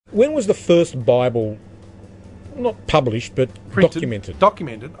When was the first Bible, not published, but Printed, documented?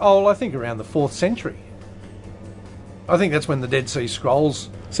 Documented. Oh, I think around the 4th century. I think that's when the Dead Sea Scrolls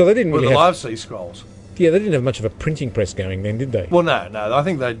So they didn't were really the have... Live Sea Scrolls. Yeah, they didn't have much of a printing press going then, did they? Well, no. I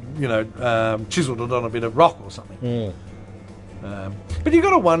think they, chiselled it on a bit of rock or something. But you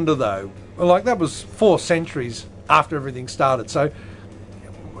got to wonder, though, like that was 4 centuries after everything started. So,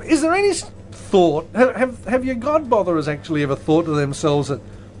 is there any thought? Have your God botherers actually ever thought to themselves that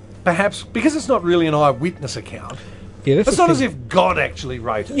perhaps because it's not really an eyewitness account? Yeah, that's It's the not as thing. if God actually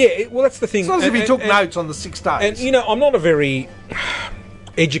wrote it. Yeah, well, that's the thing. It's not as if he took notes on the 6 days. And, I'm not a very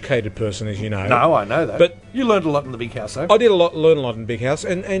educated person, as you know. No, I know that. But you learned a lot in the big house, though. I did learn a lot in Big House,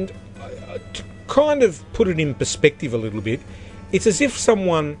 and to kind of put it in perspective a little bit, it's as if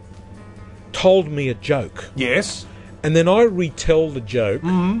someone told me a joke, Yes. and then I retell the joke,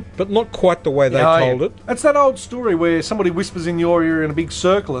 but not quite the way they told it. It's that old story where somebody whispers in your ear in a big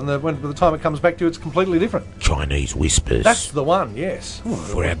circle, and by the time it comes back to you, it's completely different. Chinese whispers. That's the one, yes.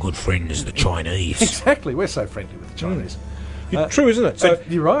 for our good friends, the Chinese. Exactly. We're so friendly with the Chinese. True, isn't it? So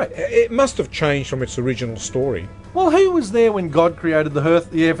You're right. it must have changed from its original story. Well, who was there when God created the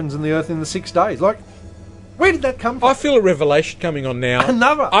heavens and the earth in the 6 days? Like, where did that come from? I feel a revelation coming on now.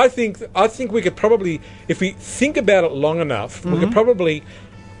 Another. I think we could probably, if we think about it long enough, we could probably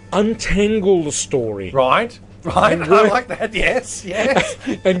untangle the story. Right. I like that. Yes.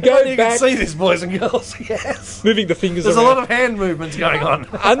 And go you back, can see this, boys and girls. Yes. moving the fingers There's a around. lot of hand movements going on.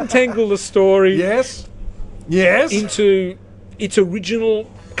 Untangle the story Yes. into its original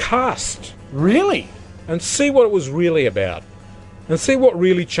cast Really? and see what it was really about and see what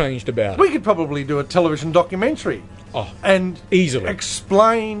really changed about it. We could probably do a television documentary Oh, and easily.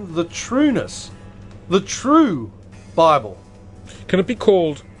 explain the trueness, the true Bible. Can it be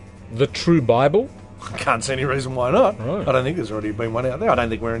called The True Bible? I can't see any reason why not. Right. I don't think there's already been one out there. I don't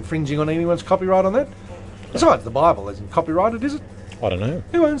think we're infringing on anyone's copyright on that. Besides, the Bible isn't copyrighted, is it? I don't know.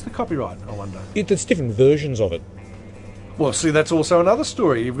 Who owns the copyright, I wonder? There's different versions of it. Well, see, that's also another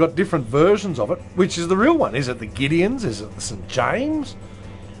story. You've got different versions of it. Which is the real one? Is it the Gideons? Is it the St. James?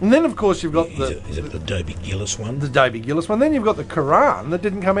 And then, of course, you've got Is it the Dobie Gillis one? the Davy Gillis one. Then you've got the Quran that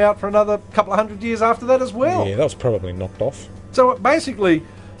didn't come out for another couple of 100 years after that as well. Yeah, that was probably knocked off. So basically,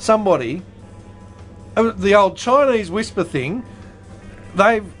 somebody, the old Chinese whisper thing,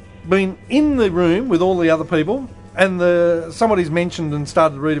 they've been in the room with all the other people, and somebody's mentioned and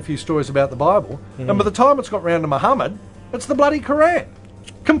started to read a few stories about the Bible, and by the time it's got round to Muhammad, it's the bloody Quran.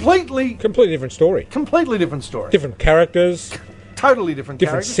 Completely Completely different story. different story. Different characters. Totally different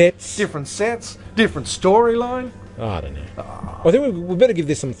Different characters. sets. Different sets. Different storyline. I don't know. I think we better give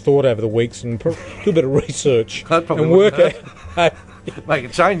this some thought over the weeks and do a bit of research That probably and work wouldn't out Make a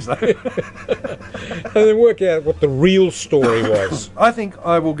change, though. and then work out what the real story was. I think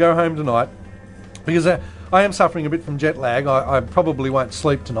I will go home tonight because I am suffering a bit from jet lag. I probably won't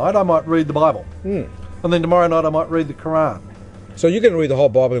sleep tonight. I might read the Bible. And then tomorrow night I might read the Quran. So you're going to read the whole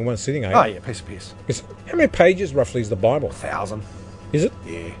Bible in one sitting, eh? Oh, yeah, piece of piss. How many pages roughly is the Bible? 1,000. Is it?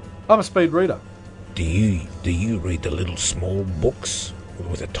 Yeah. I'm a speed reader. Do you read the little small books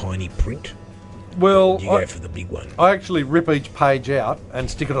with a tiny print? Well, You go for the big one. I actually rip each page out and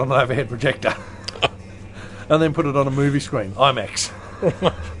stick it on an overhead projector. And then put it on a movie screen. IMAX.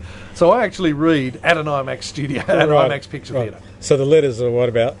 So I actually read at an IMAX studio, at an Right, IMAX picture right. theatre. So the letters are what,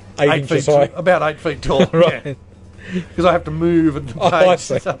 about 8 inches high? About 8 feet tall. Right. Because I have to move and the I page,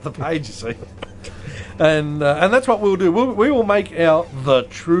 see. up the page, you see. And that's what we'll do. We will make our The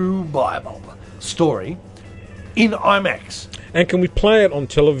True Bible story in IMAX. And can we play it on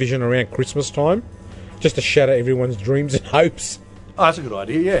television around Christmas time? Just to shatter everyone's dreams and hopes. Oh, that's a good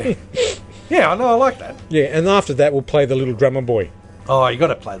idea, yeah. Yeah, I know, I like that. Yeah, and after that we'll play the Little Drummer Boy. Oh, you got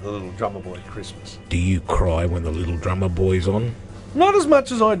to play the Little Drummer Boy at Christmas. Do you cry when the little drummer boy's on? Not as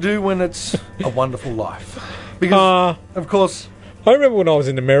much as I do when it's A Wonderful Life. Because, of course, I remember when I was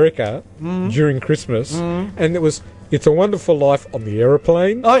in America during Christmas, and It's a Wonderful Life on the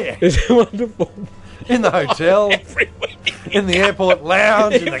aeroplane. Oh, yeah. It's a wonderful... in the hotel, in the airport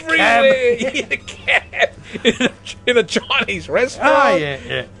lounge, in the cab. In the cab. In a Chinese restaurant. Oh,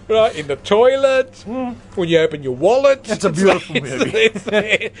 yeah. Right, in the toilet. When you open your wallet. It's a beautiful movie. It's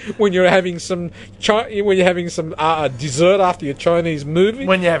there. When you're having some dessert after your Chinese movie.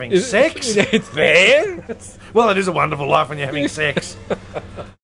 When you're having sex. It's there. Well, it is a wonderful life when you're having sex.